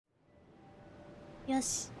よ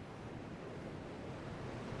し。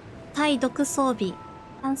対毒装備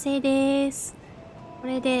完成です。こ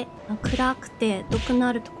れで暗くて毒の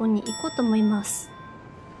あるところに行こうと思います。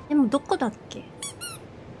でもどこだっけ？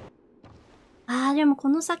でもこ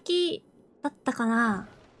の先だったかな？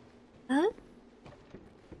暗い！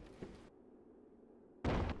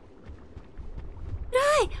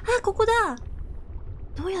ここだ！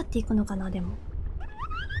どうやって行くのかな、でも。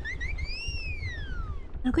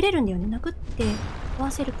殴れるんだよね。殴って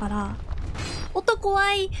壊せるから。音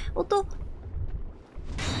怖い！音。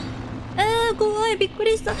怖い！びっく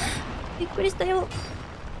りした。びっくりしたよ。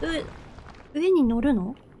上に乗る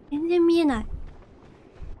の？全然見えない。こ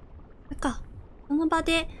れか。その場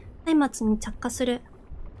で松明に着火する。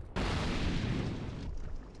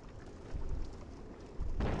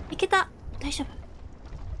いけた！大丈夫。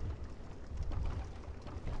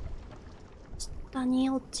下に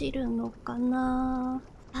落ちるのかな？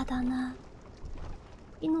やだな。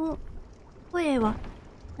敵の声は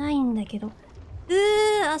ないんだけど。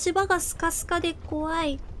足場がスカスカで怖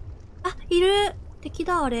い。いる！敵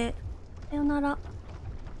だ、あれ。さよなら。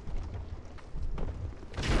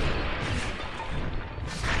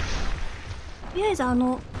とりあえず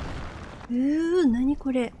何こ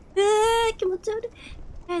れ。気持ち悪い。と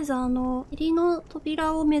りあえず入りの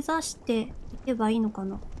扉を目指していけばいいのか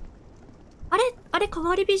な。あれ変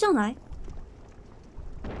わり火じゃない？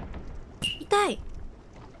痛い。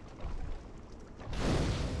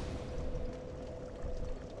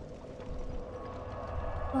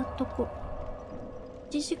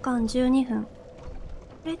1時間12分。こ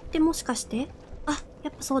れってもしかして？やっ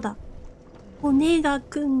ぱそうだ。骨が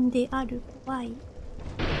組んである。怖い。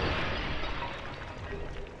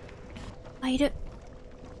いる。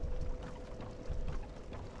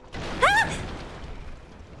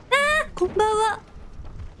こんばんは。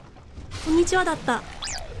こんにちはだった。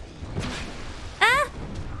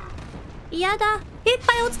嫌だ。いっ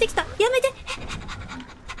ぱい落ちてきた。やめて。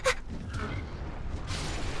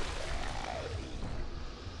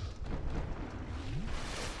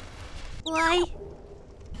怖い。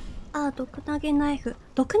毒投げナイフ。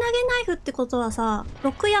毒投げナイフってことはさ、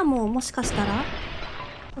毒矢ももしかしたら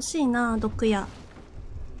欲しいな、毒矢。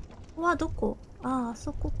ここはどこ？あ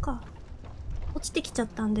そこか。落ちてきちゃっ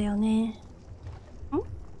たんだよね。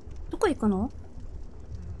どこ行くの？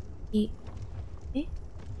あ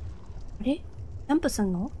れ？ジャンプす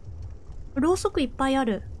んの？ろうそくいっぱいあ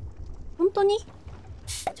る。本当に？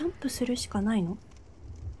ジャンプするしかないの？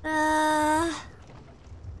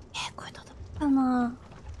これ届くかな？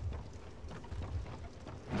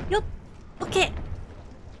よっ！オッケ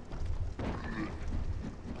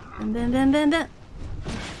ー！ブンブンブンブンブン。オッ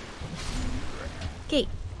ケー。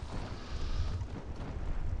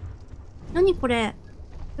何これ？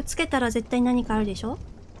ぶつけたら絶対何かあるでしょ？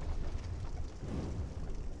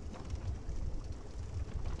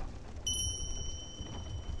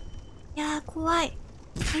いやー、怖い。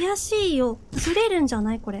怪しいよ。ずれるんじゃ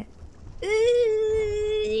ないこれ。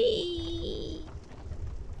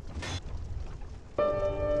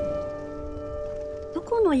ど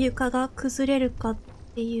この床が崩れるかっ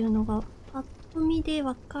ていうのがパッと見で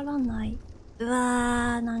わからない。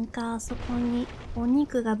なんかあそこにお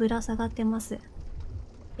肉がぶら下がってます。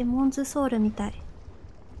デモンズソウルみたい。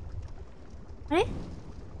あれ？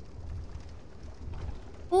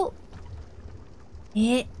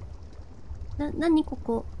何こ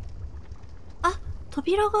こ？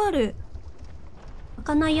扉がある。開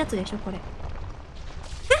かないやつでしょ、これ。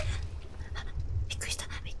びっくりした、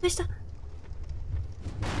びっくりした。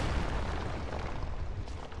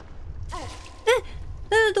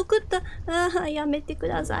毒った。やめてく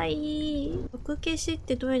ださい。毒消しっ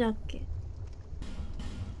てどれだっけ？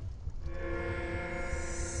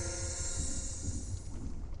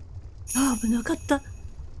危なかった。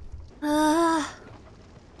落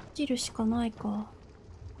ちるしかないか。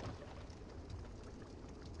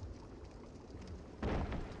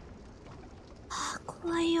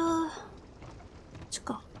怖いよ。こっち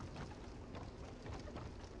か。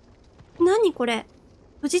何これ？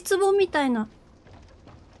藤壺みたいな。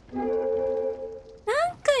なんかい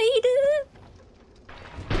る。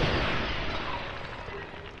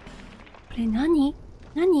これ何？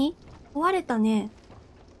壊れたね。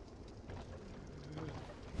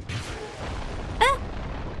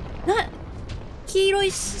黄色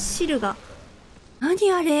い汁が。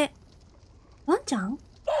何あれ？ワンちゃん？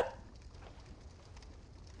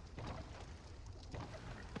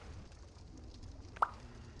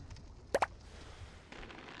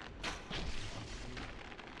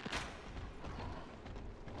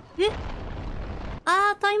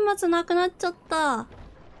松明なくなっちゃった。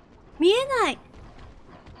見えない。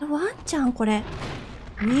ワンちゃんこれ。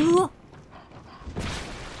うわ、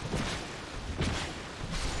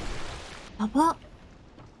やば。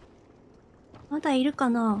まだいるか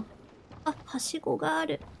な。あ、はしごがあ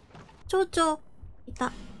る。蝶々い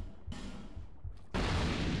た。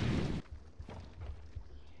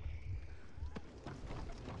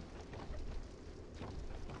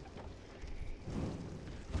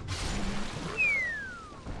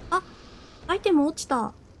あ、アイテム落ちた。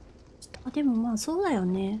あ、でもまあそうだよ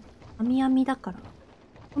ね。網網だから。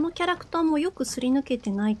このキャラクターもよくすり抜けて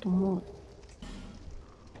ないと思う。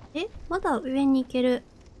え、まだ上に行ける。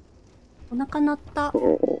お腹鳴った。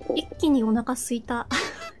一気にお腹すいた。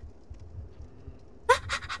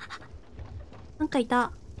なんかい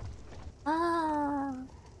た。あ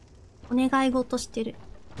ー。お願い事してる。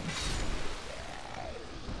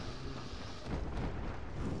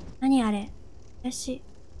何あれ。怪しい。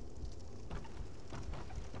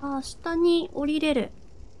あー、下に降りれる。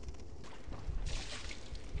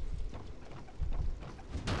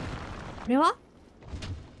これは？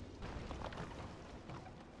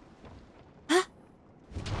あ、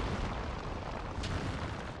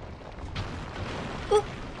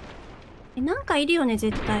うっ。なんかいるよね、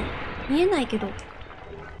絶対。見えないけど。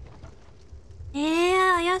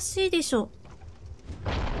怪しいでしょ。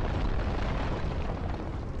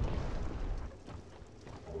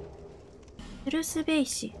ブルースベイ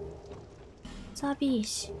シ。サビー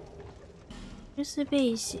シ。ブルースベ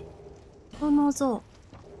イシ。この像。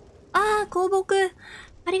あー、香木。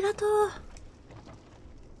ありがとう。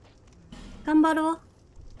頑張ろう。う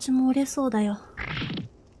ちも折れそうだよ。こ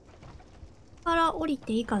こから降り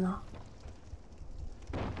ていいかな。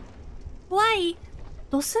怖い。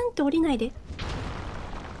ドスンって降りないで。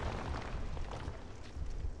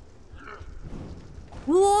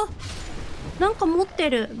うおー、なんか持って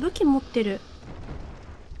る。武器持ってる。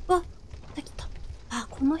うわ、来た来た。あ、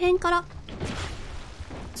この辺から。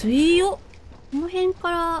強っ。この辺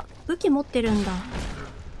から武器持ってるんだ。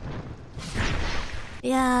い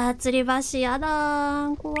やー、吊り橋やだ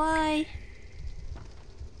ー。怖い。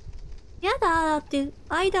やだー。だって、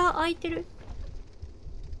間空いてる。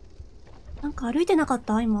なんか歩いてなかっ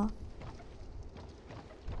た今。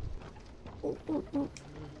お、お、お。うわ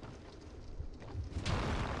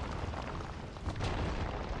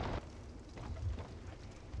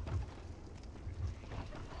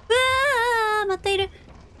ー、またいる。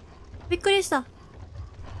びっくりした。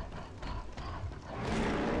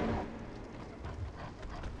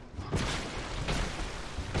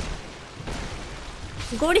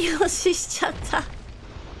ゴリ押ししちゃった。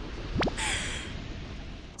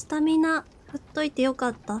スタミナ振っといてよか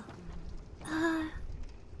った。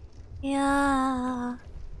いやー、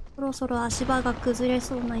そろそろ足場が崩れ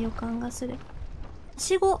そうな予感がする。は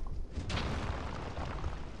しご。ん？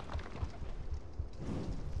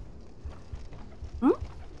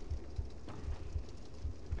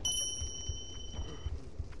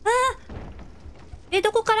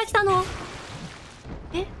どこから来たの？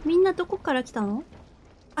みんなどこから来たの？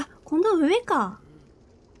あ、今度上か。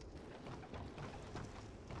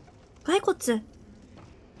骸骨。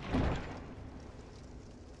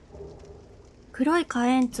黒い火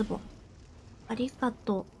炎壺。ありが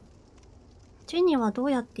とう。ジェニーはど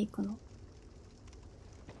うやって行くの？ん？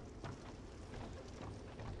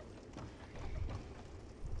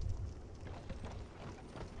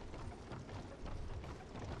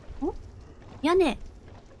屋根。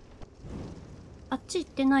あっち行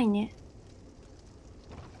ってないね。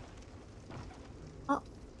あ。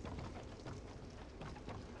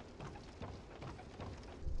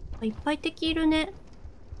いっぱい敵いるね。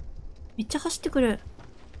めっちゃ走ってくる。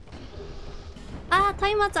あ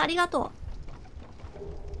ー、松明ありがとう。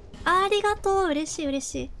ありがとう。嬉しい嬉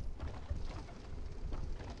しい。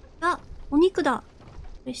あ、お肉だ。こ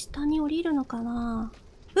れ下に降りるのかな？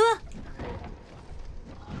うわ！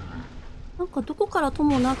なんかどこからと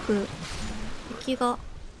もなく敵が。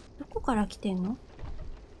どこから来てんの？こ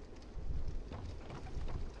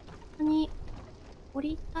こに降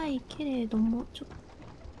りたいけれども、ちょっと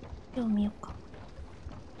手を見ようか。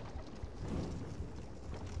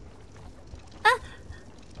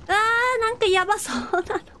なんかやばそうな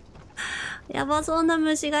の。やばそうな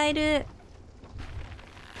虫がいる。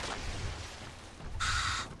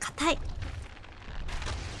はあ、硬い。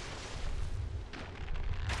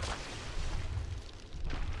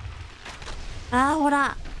ほ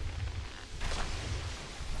ら。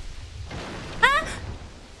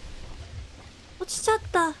落ちちゃっ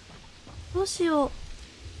た。どうしよう。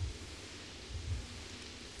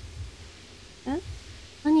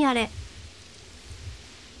何あれ。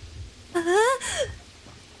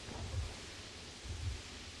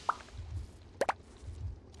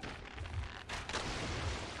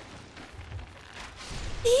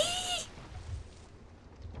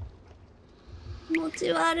ち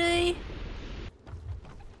悪い。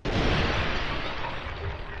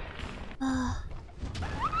ああ。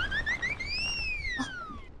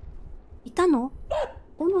いたの？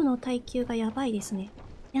ゴムの耐久がやばいですね。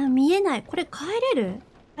いや、見えない。これ帰れる？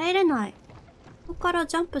帰れない。ここから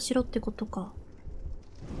ジャンプしろってことか。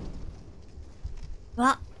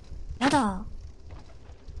わ、やだ。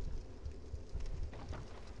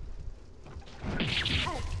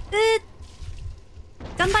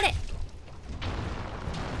頑張れ。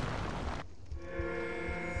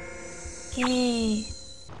オッケー。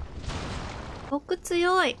すごく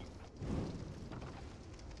強い。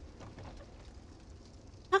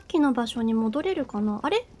さっきの場所に戻れるかな？あ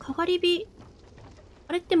れ？かがり火。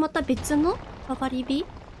あれってまた別のかがり火？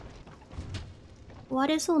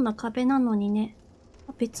割れそうな壁なのにね。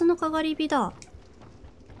あ、別のかがり火だ。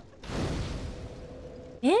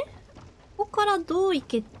ここからどう行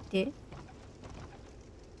けって？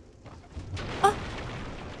あ、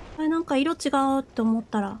あれなんか色違うって思っ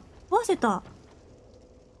たら、壊せた。